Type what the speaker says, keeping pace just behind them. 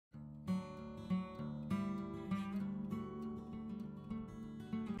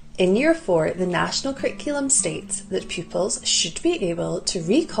In Year 4, the National Curriculum states that pupils should be able to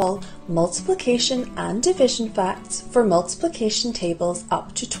recall multiplication and division facts for multiplication tables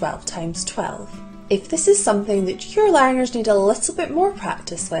up to 12 times 12. If this is something that your learners need a little bit more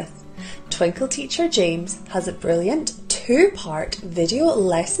practice with, Twinkl Teacher James has a brilliant 2-part video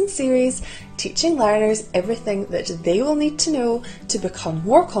lesson series teaching learners everything that they will need to know to become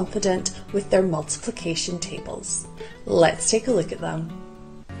more confident with their multiplication tables. Let's take a look at them.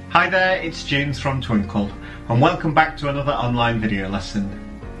 Hi there, it's James from Twinkl and welcome back to another online video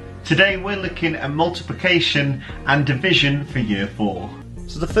lesson. Today we're looking at multiplication and division for Year 4.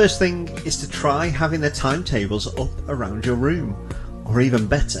 So the first thing is to try having the timetables up around your room, or even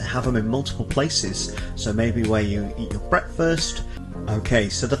better, have them in multiple places, so maybe where you eat your breakfast. Okay,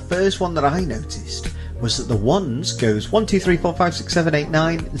 so the first one that I noticed was that the ones goes 1, 2, 3, 4, 5, 6, 7, 8,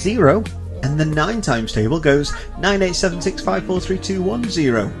 9, 0. And the 9 times table goes 9, 8, 7, 6, 5, 4, 3, 2, 1,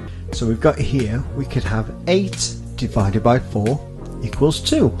 0. So we've got here, we could have 8 divided by 4 equals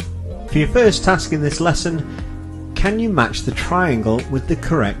 2. For your first task in this lesson, can you match the triangle with the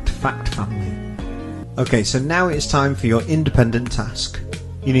correct fact family? Okay, so now it's time for your independent task.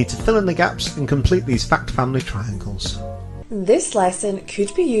 You need to fill in the gaps and complete these fact family triangles. This lesson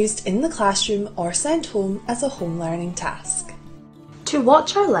could be used in the classroom or sent home as a home learning task. To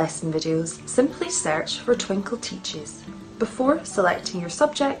watch our lesson videos, simply search for Twinkl Teaches before selecting your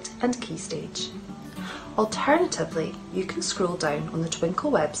subject and key stage. Alternatively, you can scroll down on the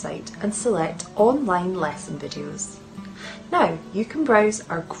Twinkl website and select online lesson videos. Now you can browse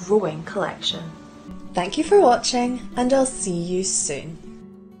our growing collection. Thank you for watching, and I'll see you soon.